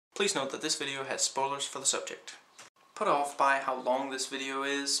Please note that this video has spoilers for the subject. Put off by how long this video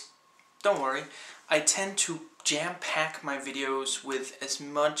is? Don't worry, I tend to jam-pack my videos with as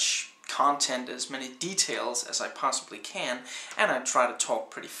much content, as many details as I possibly can, and I try to talk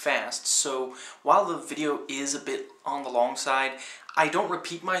pretty fast, so while the video is a bit on the long side, I don't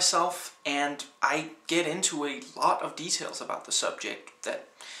repeat myself, and I get into a lot of details about the subject that,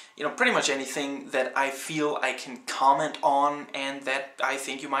 pretty much anything that I feel I can comment on and that I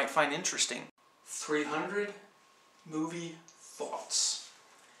think you might find interesting. 300 movie thoughts.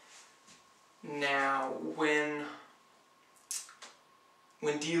 Now, when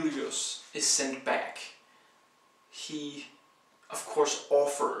Dilios is sent back, he, of course,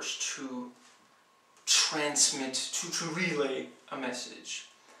 offers to transmit, to relay a message.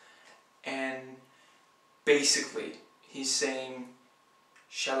 And basically, he's saying,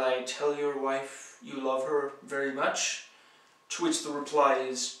 "Shall I tell your wife you love her very much?" To which the reply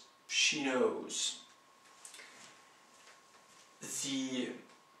is, "She knows." The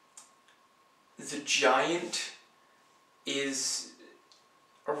giant is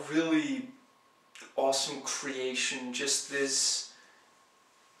a really awesome creation, just this,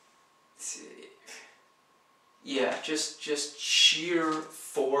 just sheer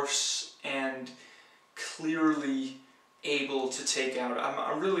force and clearly able to take out.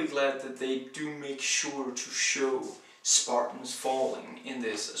 I'm really glad that they do make sure to show Spartans falling in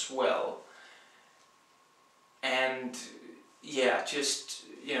this as well. And yeah,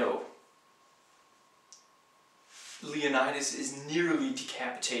 Leonidas is nearly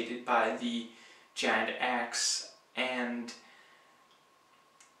decapitated by the giant axe, and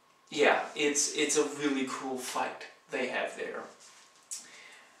yeah, it's a really cool fight they have there.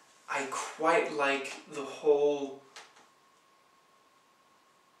 I quite like the whole,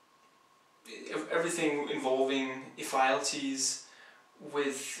 everything involving Ephialtes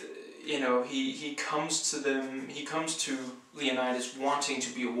with, he comes to them, he comes to Leonidas wanting to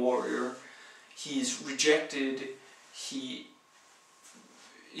be a warrior. He's rejected, he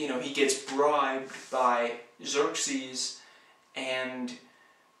gets bribed by Xerxes, and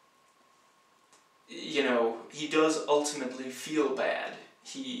he does ultimately feel bad.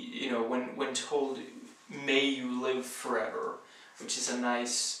 He, when told, "May you live forever," which is a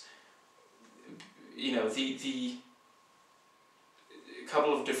nice, the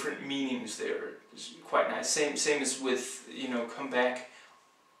couple of different meanings there is quite nice. Same as with, come back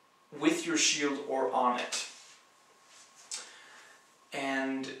with your shield or on it.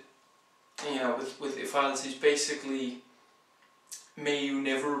 And, with Ephialtes, basically, "May you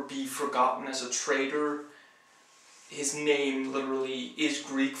never be forgotten as a traitor." His name literally is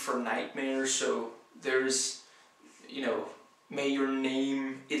Greek for nightmare, so there's, may your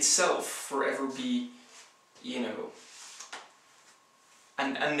name itself forever be,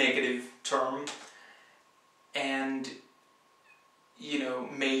 a negative term. And,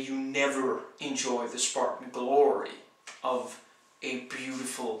 may you never enjoy the Spartan glory of a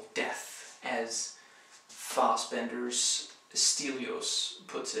beautiful death, as Fassbender's Dilios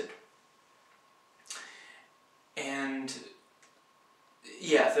puts it. And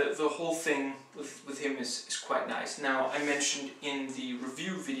yeah, the whole thing with him is quite nice. Now, I mentioned in the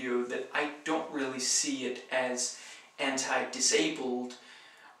review video that I don't really see it as anti-disabled.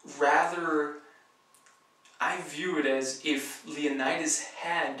 Rather, I view it as if Leonidas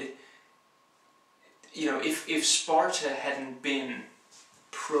had, if Sparta hadn't been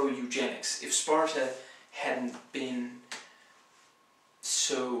pro-eugenics, if Sparta hadn't been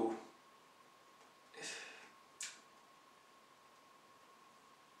so,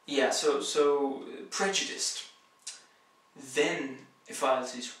 so prejudiced, then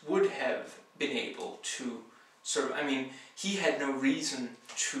Ephialtes would have been able to he had no reason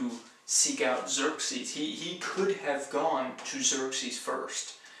to seek out Xerxes. He could have gone to Xerxes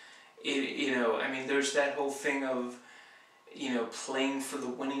first. There's that whole thing of, playing for the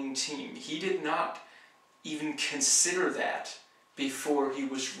winning team. He did not even consider that before he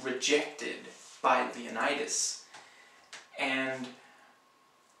was rejected by Leonidas. And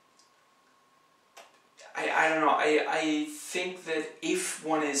I don't know, I think that if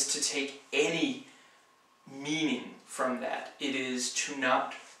one is to take any meaning from that, it is to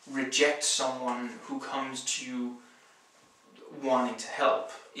not reject someone who comes to you wanting to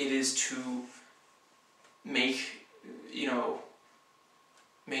help. It is to make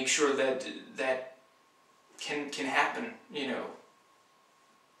sure that that can happen,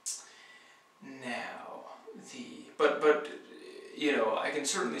 Now, but I can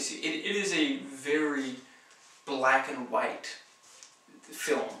certainly see, it is a very black and white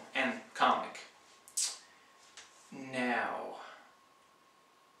film and comic. Now,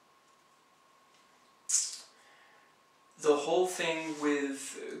 the whole thing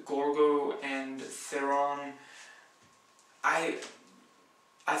with Gorgo and Theron, I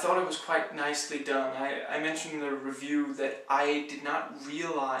thought it was quite nicely done. I mentioned in the review that I did not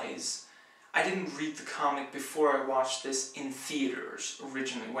realize, I didn't read the comic before I watched this in theaters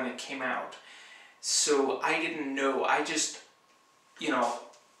originally when it came out. So I didn't know, I just, you know,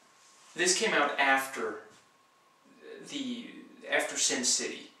 this came out after Sin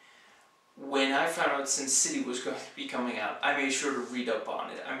City. When I found out Sin City was going to be coming out, I made sure to read up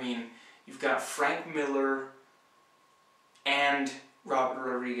on it. I mean, you've got Frank Miller and Robert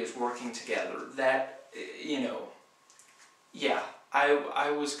Rodriguez working together. That, you know, yeah,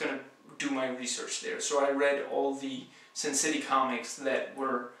 I was going to do my research there. So I read all the Sin City comics that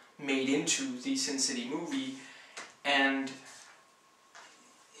were made into the Sin City movie, and,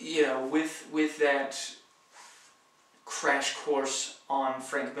 you know, with that crash course on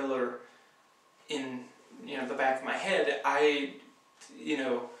Frank Miller in, you know, the back of my head, you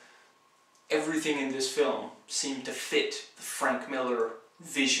know, everything in this film seemed to fit the Frank Miller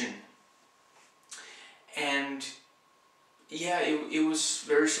vision. And yeah, it was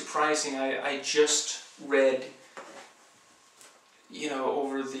very surprising. I just read, you know,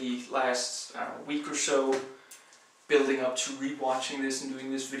 over the last week or so, building up to rewatching this and doing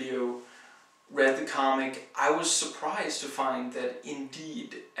this video, read the comic. I was surprised to find that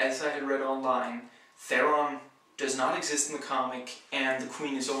indeed, as I had read online, Theron does not exist in the comic, and the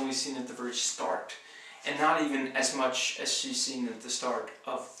Queen is only seen at the very start, and not even as much as she's seen at the start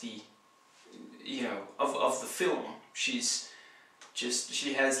of the, you know, of the film. She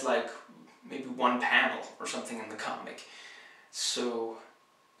has like maybe one panel or something in the comic. So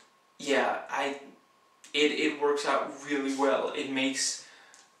yeah, it works out really well. It makes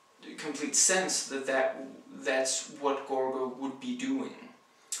complete sense that's what Gorgo would be doing.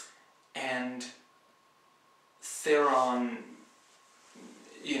 And Theron,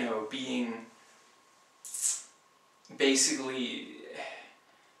 you know, being basically,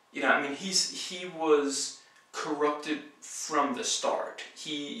 you know, I mean, he was corrupted from the start.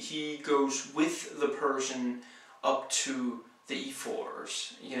 He goes with the Persian up to the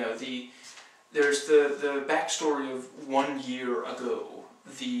E4s. You know, there's the backstory of 1 year ago.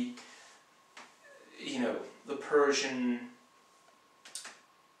 You know, the Persian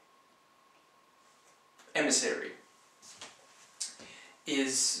emissary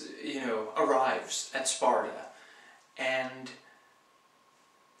is, you know, arrives at Sparta, and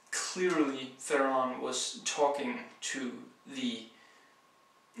clearly Theron was talking to the,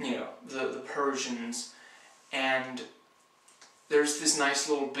 you know, the Persians, and there's this nice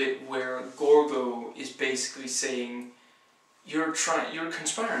little bit where Gorgo is basically saying, you're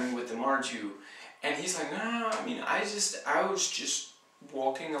conspiring with them, aren't you? And he's like, no, I mean, I was just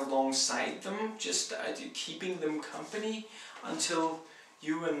walking alongside them, just keeping them company until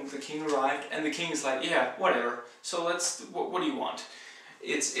you and the king arrived. And the king's like, yeah, whatever. So what do you want?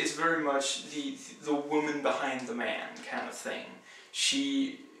 It's very much the woman behind the man kind of thing.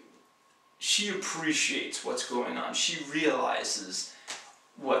 She appreciates what's going on. She realizes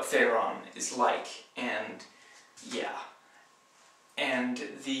what Theron is like, and yeah. And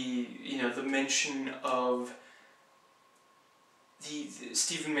you know, the mention of the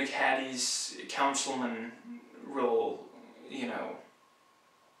Stephen McHatty's councilman role, you know,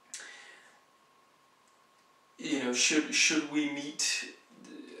 should we meet,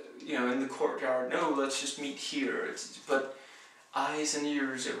 you know, in the courtyard? No, let's just meet here. But eyes and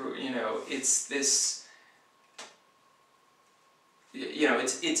ears, you know, it's this, you know,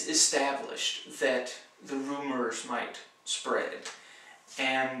 it's established that the rumors might spread.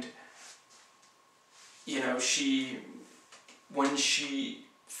 And, you know, when she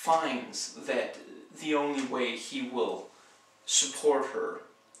finds that the only way he will support her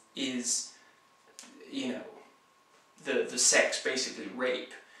is, you know, the sex, basically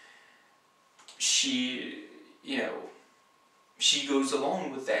rape, she, you know, she goes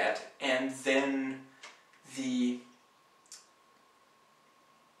along with that, and then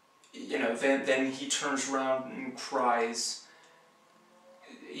you know, then he turns around and cries,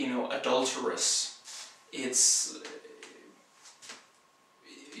 you know, adulterous. It's,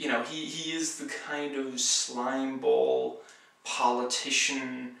 you know, he is the kind of slimeball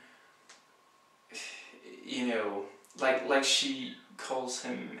politician, you know, like she calls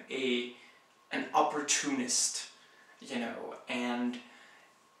him an opportunist, you know, and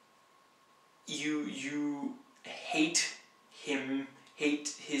you hate him,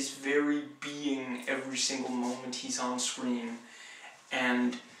 hate his very being every single moment he's on screen.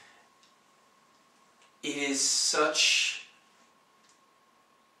 And it is such,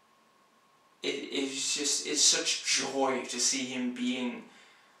 it it's such joy to see him being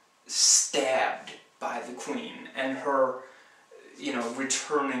stabbed by the queen and her,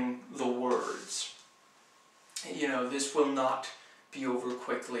 returning the words. This will not be over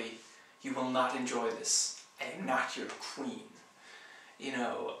quickly. You will not enjoy this. I am not your queen.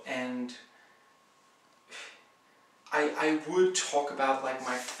 And I would talk about like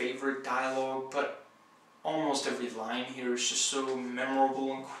my favorite dialogue, but almost every line here is just so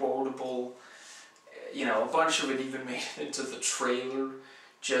memorable and quotable. A bunch of it even made it into the trailer.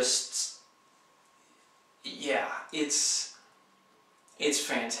 Just, yeah, it's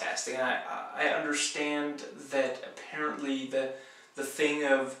fantastic. And I understand that apparently the thing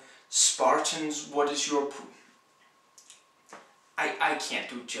of Spartans, what is your... I can't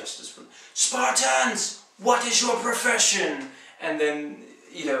do justice for Spartans, what is your profession? And then,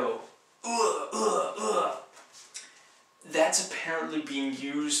 that's apparently being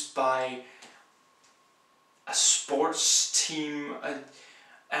used by a sports team, and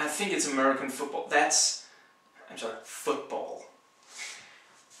I think it's American football. Football.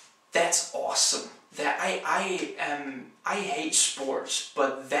 That's awesome. That I hate sports,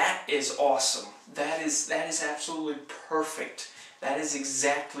 but that is awesome. That is absolutely perfect. That is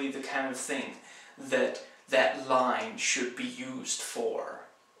exactly the kind of thing that line should be used for.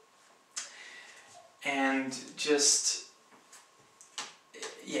 And just,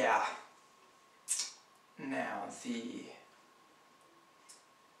 yeah. Now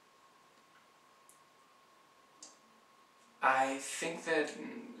I think that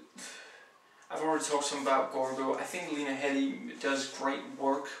I've already talked some about Gorgo. I think Lena Headey does great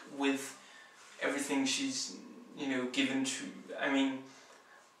work with everything she's, given to.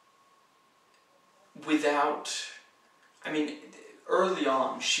 Early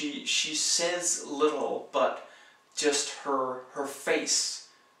on, she says little, but just her face,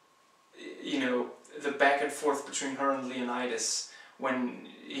 the back and forth between her and Leonidas when,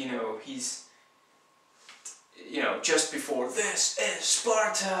 he's, just before, this is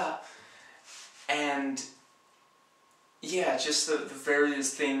Sparta, and, yeah, just the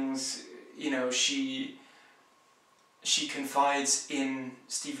various things, she confides in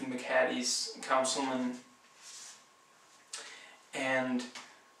Stephen McHatty's councilman, and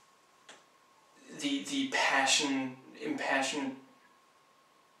the passionate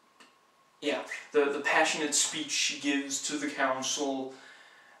speech she gives to the council,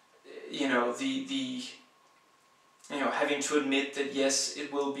 having to admit that yes,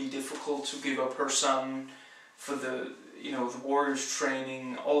 it will be difficult to give up her son for the warriors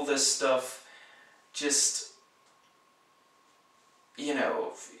training, all this stuff, just,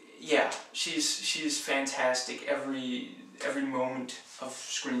 yeah, she's fantastic every moment of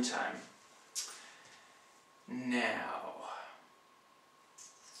screen time. Now,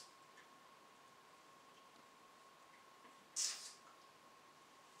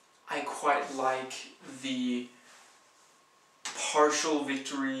 I quite like the partial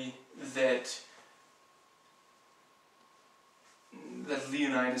victory that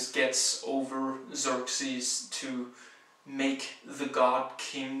Leonidas gets over Xerxes to make the god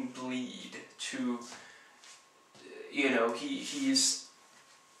king bleed, to, he is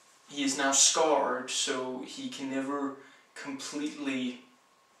now scarred, so he can never completely,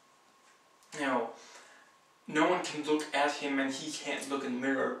 no one can look at him and he can't look in the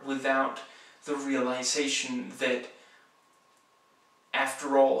mirror without the realization that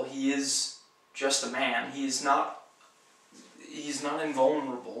after all he is just a man. He's not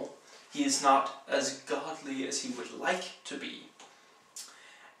invulnerable. He is not as godly as he would like to be.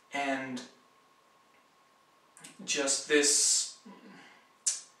 And just this,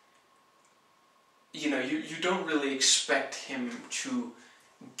 you don't really expect him to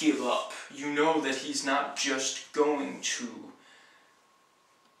give up. You know that he's not just going to,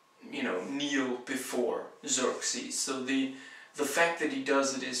 kneel before Xerxes. So the fact that he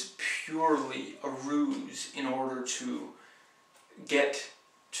does it is purely a ruse in order to get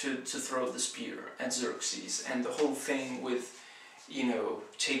to throw the spear at Xerxes. And the whole thing with,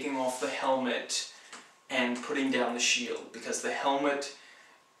 taking off the helmet and putting down the shield, because the helmet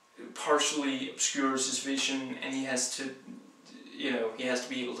partially obscures his vision, and he has to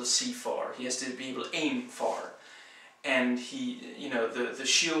be able to see far. He has to be able to aim far. And the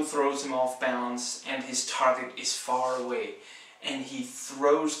shield throws him off balance, and his target is far away. And he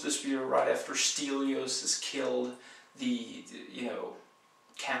throws the spear right after Dilios has killed the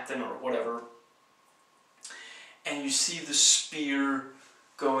captain or whatever. And you see the spear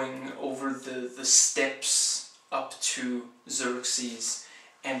going over the steps up to Xerxes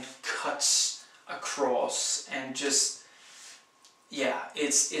and cuts across, and just, yeah,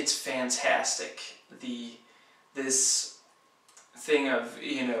 it's fantastic. This thing of,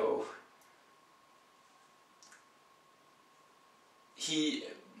 you know, he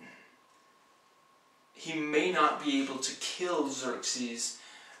may not be able to kill Xerxes,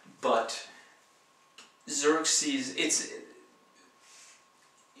 but Xerxes, it's,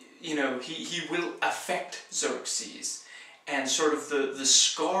 you know, he will affect Xerxes, and sort of the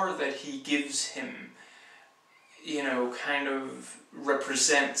scar that he gives him, you know, kind of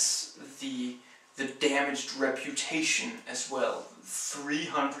represents the damaged reputation as well.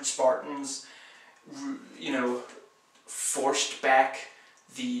 300 Spartans, you know, forced back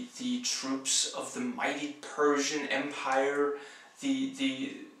the troops of the mighty Persian Empire,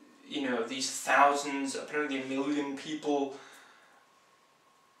 you know, these thousands, apparently 1 million people,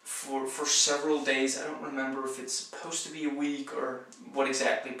 for several days. I don't remember if it's supposed to be a week or what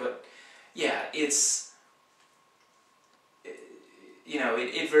exactly, but yeah, it's, you know,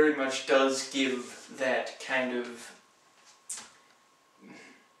 it very much does give that kind of,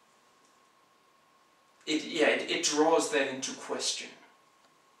 it draws that into question.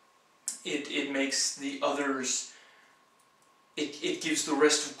 It makes the others, it gives the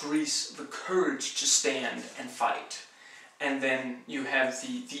rest of Greece the courage to stand and fight. And then you have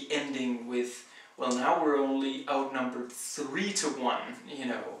the ending with, well, now we're only outnumbered 3-1, you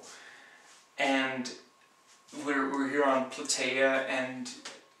know, and we're here on Plataea, and,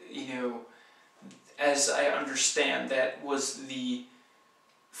 you know, as I understand, that was the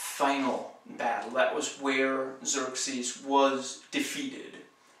final battle. That was where Xerxes was defeated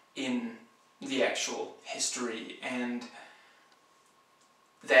in the actual history, and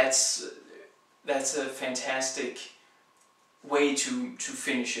that's a fantastic way to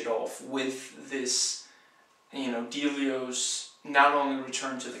finish it off with this, you know, Dilios not only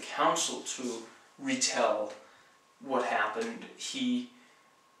returned to the council to retell what happened, he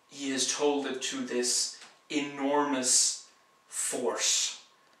has told it to this enormous force,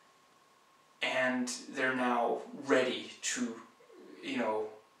 and they're now ready to, you know,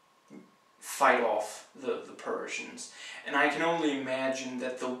 fight off the Persians. And I can only imagine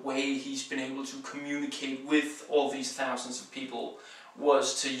that the way he's been able to communicate with all these thousands of people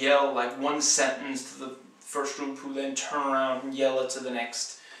was to yell like one sentence to the first group, who then turn around and yell it to the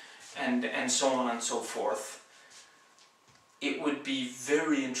next, and so on and so forth. It would be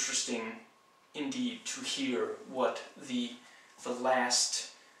very interesting indeed to hear what the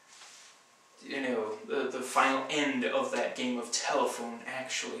last, you know, the final end of that game of telephone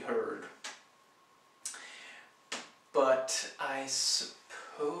actually heard. But I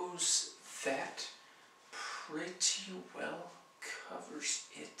suppose that pretty well covers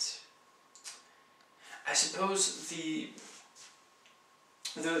it. I suppose the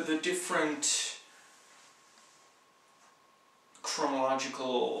different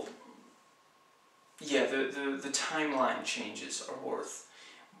chronological, the timeline changes are worth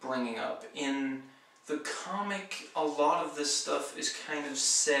bringing up. In the comic, a lot of this stuff is kind of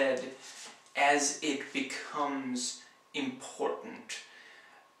said as it becomes important.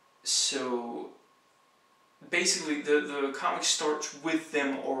 So basically the comic starts with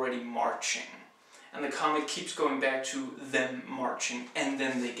them already marching, and the comic keeps going back to them marching, and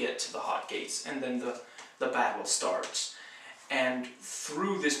then they get to the hot gates, and then the battle starts. And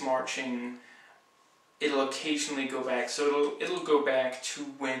through this marching, it'll occasionally go back, so it'll go back to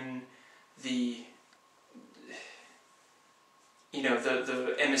when the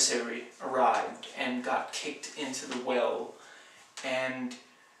emissary arrived and got kicked into the well, and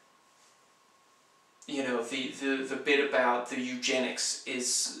you know, the bit about the eugenics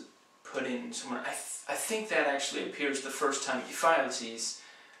is put in somewhere. I think that actually appears the first time Ephialtes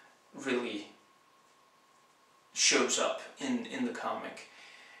really shows up in the comic.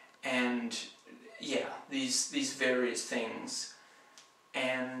 And yeah, these various things.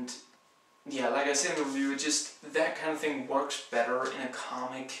 And yeah, like I said in the review, just that kind of thing works better in a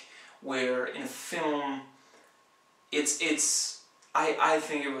comic, where in a film I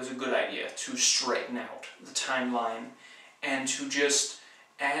think it was a good idea to straighten out the timeline and to just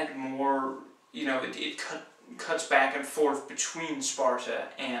add more, you know, it cuts back and forth between Sparta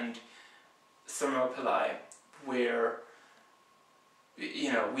and Thermopylae, where,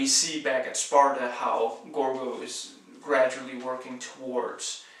 you know, we see back at Sparta how Gorgo is gradually working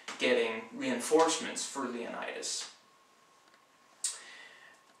towards getting reinforcements for Leonidas.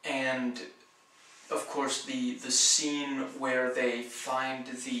 And of course the scene where they find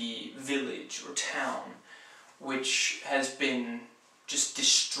the village or town, which has been just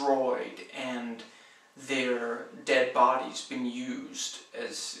destroyed and their dead bodies been used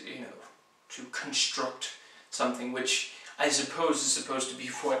as, you know, to construct something, which I suppose is supposed to be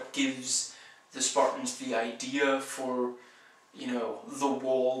what gives the Spartans the idea for, you know, the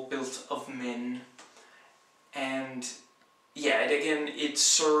wall built of men. And yeah, it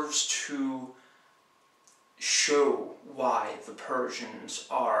serves to show why the Persians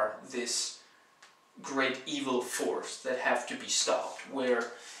are this great evil force that have to be stopped,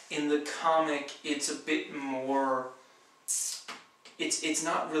 where in the comic it's a bit more, it's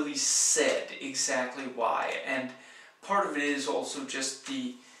not really said exactly why, and part of it is also just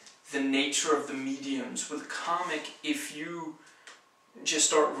the nature of the mediums. With a comic, if you just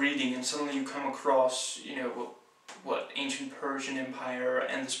start reading and suddenly you come across, you know, what ancient Persian Empire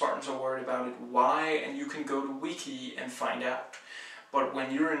and the Spartans are worried about it, why, and you can go to Wiki and find out. But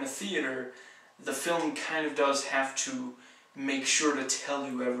when you're in a theater, the film kind of does have to make sure to tell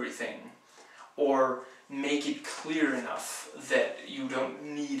you everything, or make it clear enough that you don't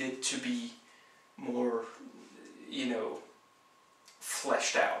need it to be more, you know,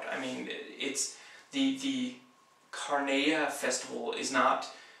 fleshed out. I mean, it's the Carnea festival is not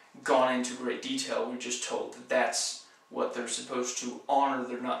gone into great detail. We're just told that that's what they're supposed to honor.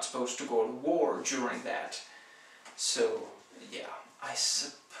 They're not supposed to go to war during that. So, yeah, I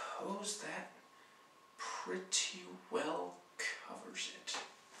suppose that pretty well covers it.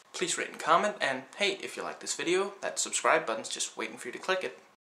 Please rate and comment, and hey, if you like this video, that subscribe button's just waiting for you to click it.